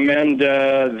recommend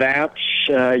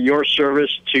your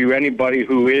service to anybody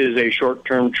who is a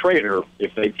short-term trader,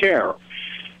 if they care.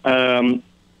 To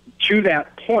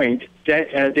that point,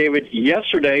 David,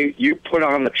 yesterday you put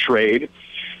on the trade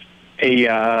a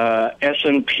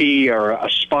S&P or a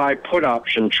SPY put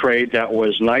option trade that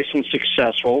was nice and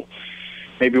successful.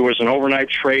 Maybe it was an overnight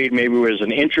trade, maybe it was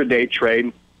an intraday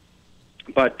trade.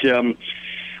 But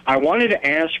I wanted to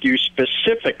ask you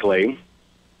specifically,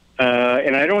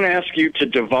 and I don't ask you to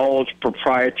divulge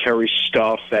proprietary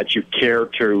stuff that you care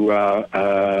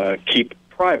to keep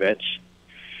private,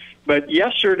 but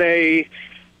yesterday,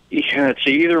 it's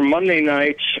either Monday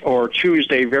night or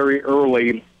Tuesday very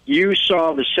early, you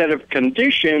saw the set of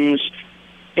conditions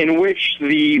in which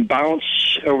the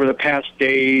bounce over the past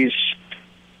days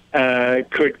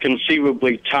could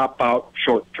conceivably top out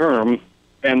short term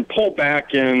and pull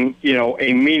back in,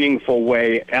 a meaningful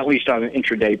way, at least on an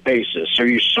intraday basis. So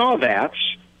you saw that.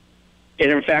 It,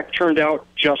 in fact, turned out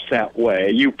just that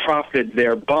way. You profited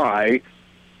thereby.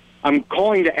 I'm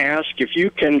calling to ask if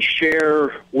you can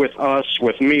share with us,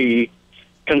 with me,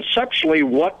 conceptually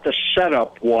what the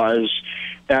setup was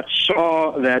that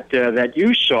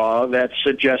you saw that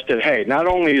suggested, hey, not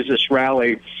only is this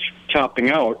rally topping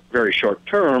out very short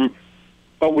term,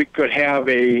 but we could have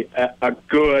a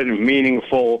good,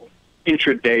 meaningful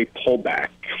intraday pullback.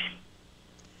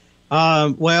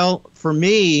 Well, for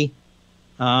me,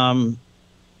 there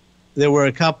were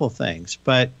a couple things,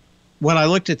 but when I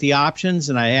looked at the options,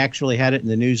 and I actually had it in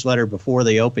the newsletter before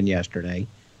they opened yesterday,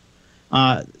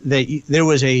 there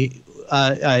was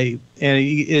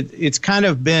it's kind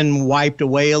of been wiped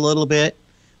away a little bit,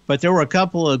 but there were a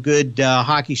couple of good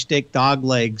hockey stick dog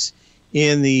legs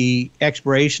in the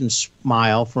expiration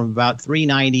smile from about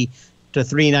 390 to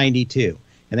 392.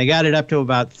 And they got it up to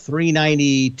about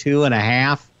 392 and a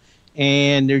half.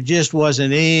 and there just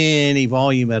wasn't any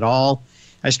volume at all.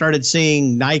 I started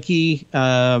seeing Nike,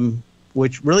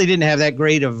 which really didn't have that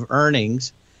great of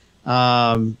earnings.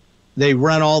 They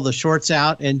run all the shorts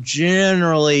out, and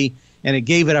generally, and it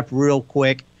gave it up real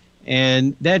quick.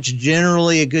 And that's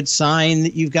generally a good sign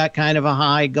that you've got kind of a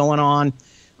high going on.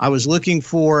 I was looking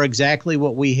for exactly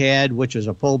what we had, which is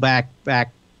a pullback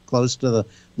back close to the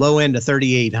low end of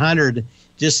 3,800,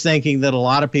 just thinking that a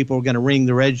lot of people were going to ring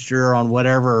the register on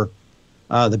whatever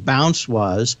the bounce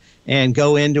was and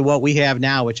go into what we have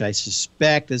now, which I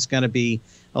suspect is going to be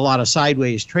a lot of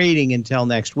sideways trading until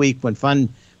next week when fund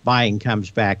buying comes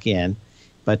back in,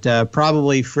 but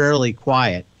probably fairly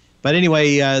quiet. But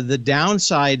anyway, the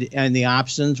downside and the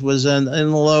options was in the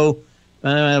low,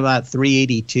 about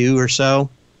 382 or so.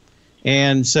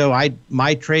 And so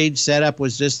my trade setup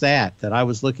was just that I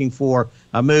was looking for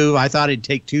a move. I thought it'd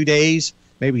take 2 days,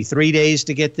 maybe 3 days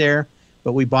to get there.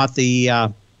 But we bought the,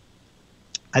 I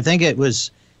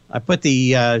put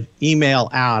the email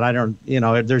out. I don't,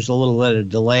 there's a little bit of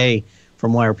delay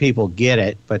from where people get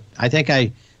it. But I think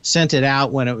I sent it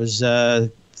out when it was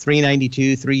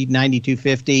 392,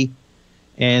 392.50.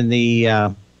 And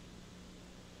the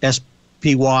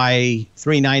SPY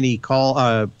 390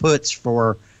 call puts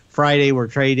for Friday were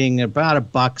trading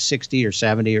about $1.60 or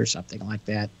 70 or something like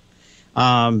that.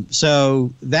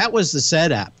 So that was the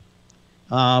setup.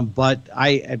 But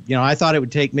I thought it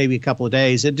would take maybe a couple of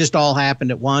days. It just all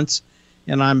happened at once,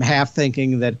 and I'm half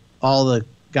thinking that all the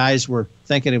guys were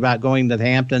thinking about going to the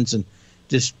Hamptons and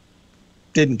just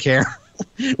didn't care.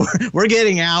 We're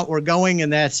getting out, we're going,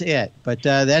 and that's it. But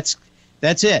that's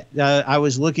it. I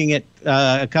was looking at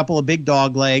a couple of big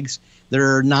dog legs.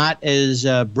 They're not as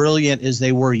brilliant as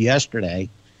they were yesterday,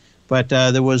 but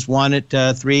there was one at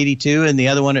 382 and the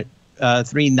other one at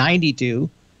 392.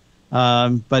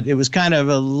 But it was kind of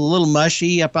a little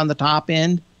mushy up on the top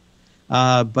end.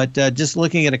 But just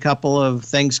looking at a couple of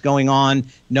things going on,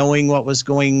 knowing what was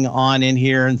going on in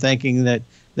here and thinking that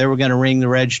they were going to ring the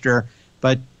register.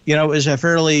 But, it was a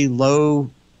fairly low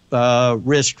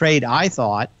risk trade, I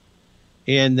thought,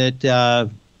 in that at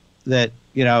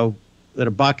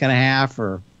 $1.50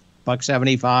 or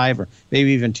 $1.75 or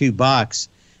maybe even $2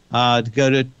 to go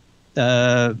to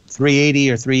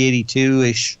 380 or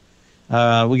 382-ish.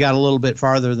 We got a little bit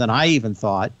farther than I even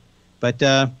thought, but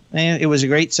it was a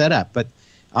great setup. But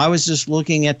I was just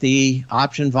looking at the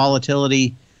option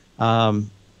volatility, what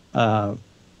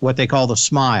they call the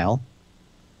smile,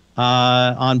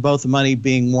 on both the money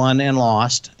being won and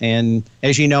lost. And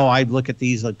as you know, I look at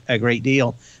these a great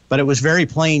deal, but it was very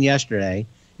plain yesterday.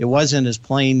 It wasn't as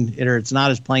plain, or it's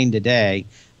not as plain today,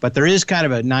 but there is kind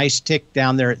of a nice tick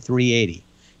down there at 380.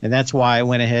 And that's why I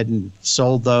went ahead and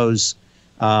sold those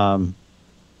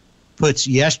puts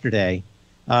yesterday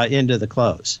into the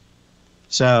close.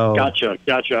 So Gotcha.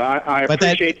 I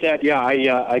appreciate that. Yeah,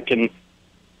 I can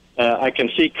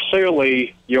see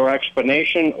clearly your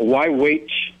explanation. Why wait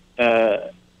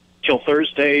till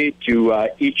Thursday to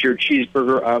eat your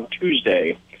cheeseburger on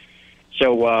Tuesday?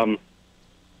 So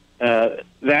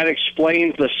that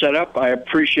explains the setup. I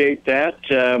appreciate that.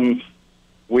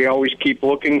 We always keep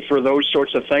looking for those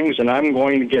sorts of things, and I'm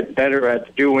going to get better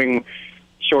at doing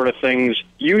sort of things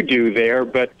you do there.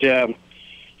 But in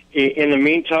the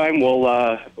meantime,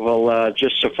 we'll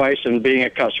just suffice in being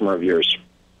a customer of yours.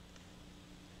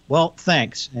 Well,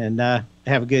 thanks, and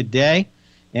have a good day.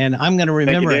 And I'm going to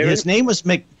remember his name was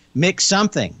Mick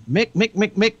something.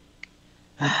 Mick.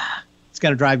 It's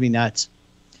going to drive me nuts.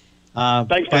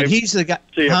 Thanks, but Dave. He's the guy.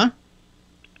 Huh?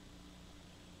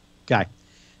 Guy.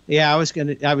 Yeah, I was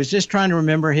just trying to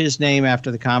remember his name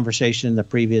after the conversation in the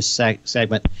previous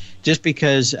segment, just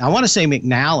because I want to say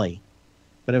McNally,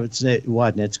 but it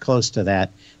wasn't. It's close to that.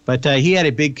 But he had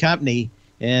a big company,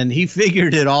 and he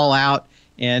figured it all out,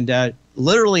 and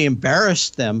literally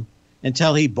embarrassed them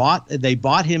until they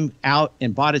bought him out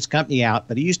and bought his company out.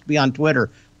 But he used to be on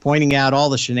Twitter pointing out all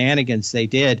the shenanigans they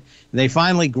did. And they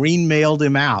finally green-mailed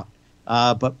him out.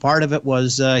 But part of it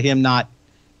was him not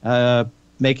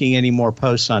making any more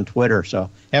posts on Twitter.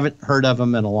 So haven't heard of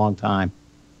him in a long time.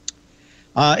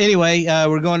 Anyway,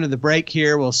 we're going to the break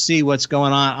here. We'll see what's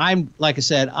going on. Like I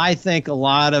said, I think a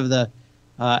lot of the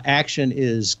action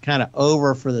is kind of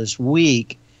over for this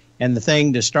week. And the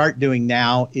thing to start doing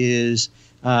now is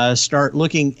start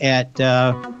looking at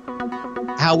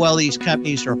how well these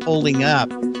companies are holding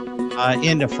up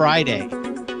into Friday.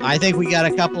 I think we got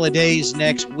a couple of days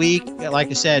next week, like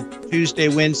I said, Tuesday,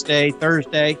 Wednesday,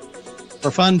 Thursday, for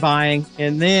fun buying.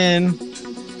 And then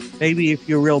maybe if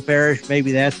you're real bearish,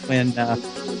 maybe that's when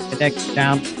the next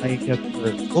down.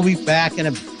 We'll be back in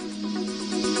a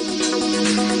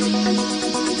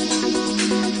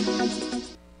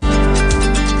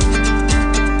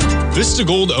Vista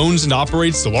Gold owns and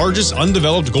operates the largest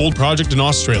undeveloped gold project in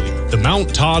Australia, the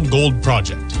Mount Todd Gold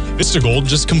Project. Vista Gold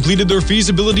just completed their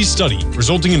feasibility study,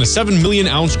 resulting in a 7 million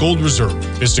ounce gold reserve.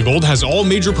 Vista Gold has all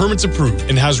major permits approved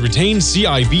and has retained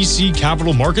CIBC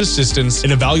capital market assistance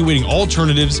in evaluating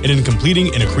alternatives and in completing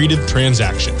an accretive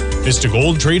transaction. Vista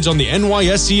Gold trades on the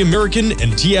NYSE American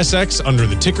and TSX under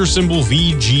the ticker symbol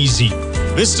VGZ.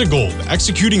 Vista Gold,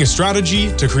 executing a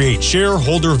strategy to create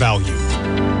shareholder value.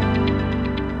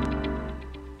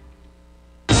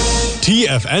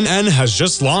 TFNN has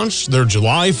just launched their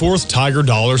July 4th Tiger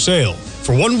Dollar sale.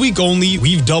 For 1 week only,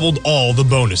 we've doubled all the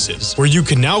bonuses, where you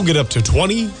can now get up to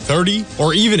 20, 30,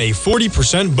 or even a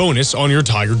 40% bonus on your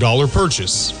Tiger Dollar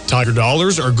purchase. Tiger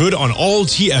Dollars are good on all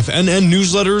TFNN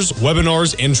newsletters,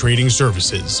 webinars, and trading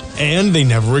services, and they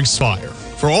never expire.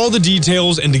 For all the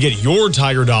details and to get your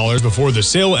Tiger Dollars before the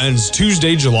sale ends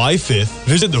Tuesday, July 5th,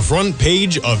 visit the front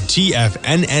page of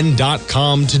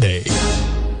TFNN.com today.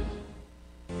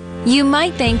 You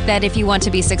might think that if you want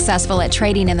to be successful at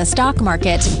trading in the stock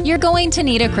market, you're going to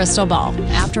need a crystal ball.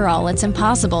 After all, it's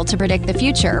impossible to predict the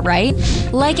future, right?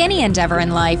 Like any endeavor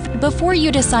in life, before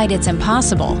you decide it's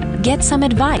impossible, get some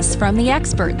advice from the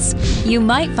experts. You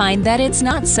might find that it's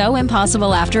not so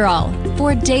impossible after all.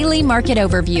 For daily market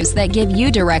overviews that give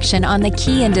you direction on the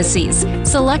key indices,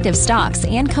 selective stocks,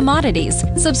 and commodities,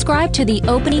 subscribe to the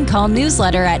Opening Call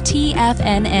newsletter at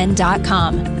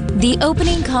TFNN.com. The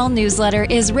Opening Call newsletter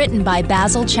is written by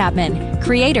Basil Chapman,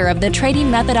 creator of the trading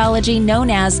methodology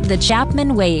known as the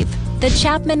Chapman Wave. The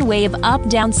Chapman Wave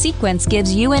up-down sequence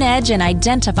gives you an edge in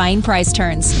identifying price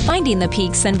turns, finding the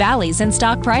peaks and valleys in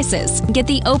stock prices. Get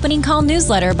the Opening Call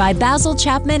newsletter by Basil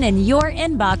Chapman in your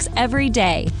inbox every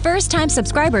day. First-time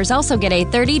subscribers also get a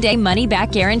 30-day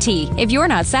money-back guarantee. If you're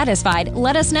not satisfied,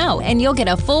 let us know, and you'll get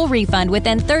a full refund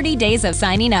within 30 days of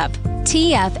signing up.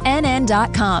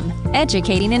 TFNN.com,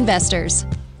 educating investors.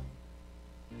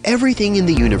 Everything in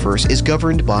the universe is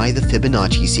governed by the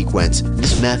Fibonacci sequence.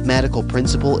 This mathematical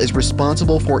principle is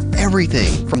responsible for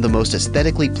everything from the most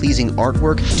aesthetically pleasing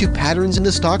artwork to patterns in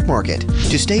the stock market.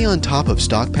 To stay on top of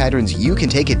stock patterns you can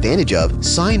take advantage of,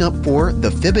 sign up for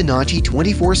the Fibonacci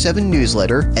 24/7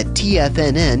 newsletter at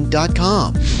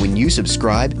TFNN.com. When you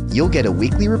subscribe, you'll get a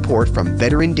weekly report from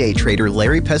veteran day trader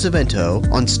Larry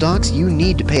Pesavento on stocks you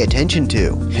need to pay attention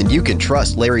to. And you can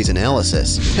trust Larry's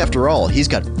analysis. After all, he's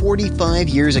got 45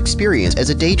 years experience as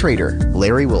a day trader.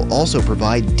 Larry will also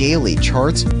provide daily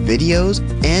charts, videos,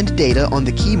 and data on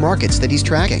the key markets that he's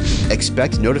tracking.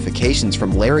 Expect notifications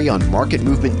from Larry on market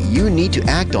movement you need to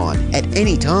act on at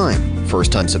any time.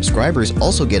 First-time subscribers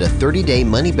also get a 30-day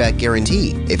money-back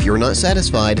guarantee. If you're not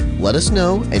satisfied, let us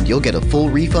know and you'll get a full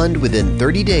refund within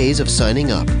 30 days of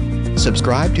signing up.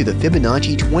 Subscribe to the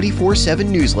Fibonacci 24/7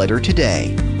 newsletter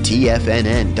today.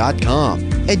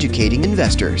 TFNN.com, educating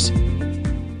investors.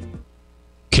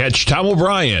 Catch Tom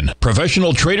O'Brien,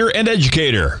 professional trader and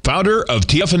educator, founder of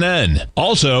TFNN.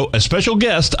 Also, a special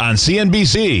guest on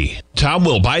CNBC. Tom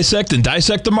will bisect and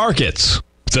dissect the markets.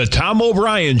 The Tom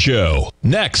O'Brien Show,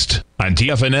 next on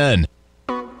TFNN.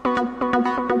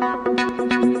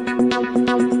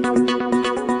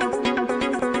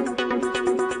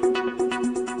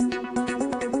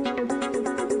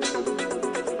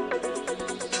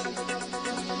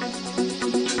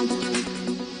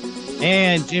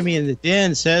 And Jimmy in the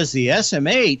Den says the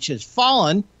SMH has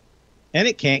fallen and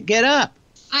it can't get up.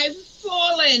 I've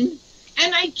fallen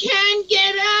and I can't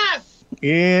get up.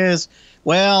 Yes.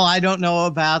 Well, I don't know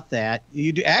about that.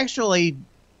 You actually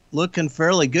looking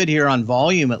fairly good here on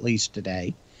volume, at least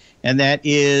today. And that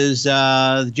is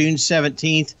June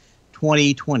 17th,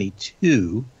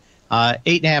 2022.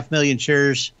 8.5 million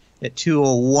shares at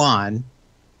 201.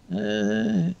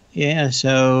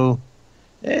 So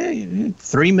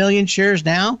 3 million shares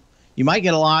now. You might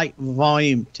get a light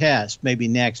volume test maybe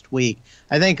next week.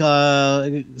 I think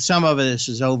some of this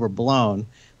is overblown,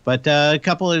 but a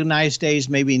couple of nice days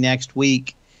maybe next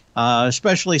week,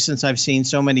 especially since I've seen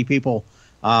so many people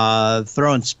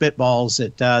throwing spitballs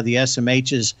at the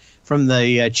SMHs from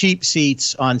the cheap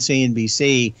seats on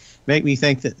CNBC. Make me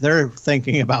think that they're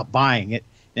thinking about buying it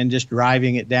and just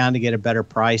driving it down to get a better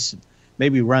price,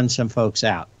 maybe run some folks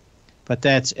out. But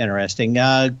that's interesting.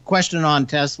 Question on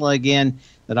Tesla again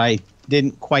that I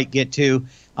didn't quite get to.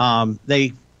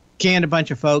 They canned a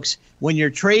bunch of folks. When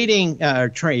you're training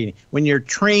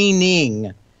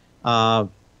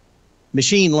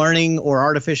machine learning or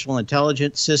artificial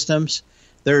intelligence systems,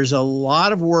 there's a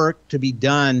lot of work to be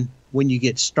done when you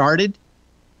get started.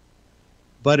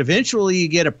 But eventually you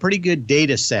get a pretty good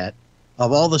data set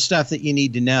of all the stuff that you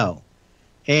need to know.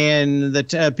 And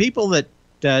the people that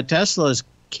Tesla is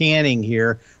canning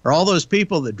here are all those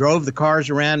people that drove the cars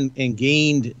around and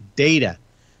gained data.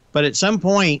 But at some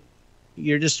point,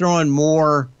 you're just throwing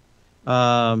more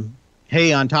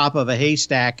hay on top of a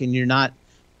haystack, and you're not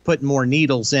putting more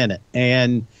needles in it.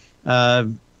 And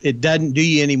it doesn't do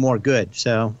you any more good.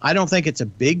 So I don't think it's a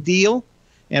big deal,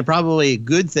 and probably a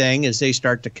good thing as they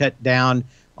start to cut down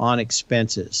on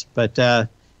expenses. But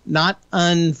not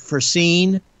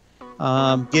unforeseen.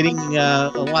 Getting a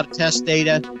lot of test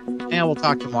data, and we'll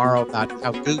talk tomorrow about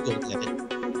how Google did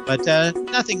it. But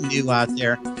nothing new out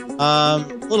there. A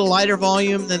little lighter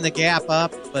volume than the gap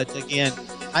up, but again,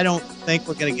 I don't think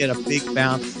we're going to get a big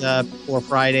bounce before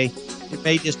Friday. It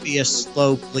may just be a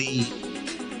slow bleed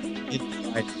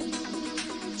into Friday.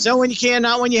 So when you can,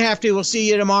 not when you have to. We'll see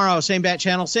you tomorrow. Same bat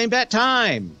channel, same bat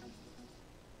time.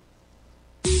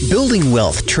 Building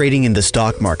wealth trading in the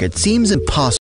stock market seems impossible.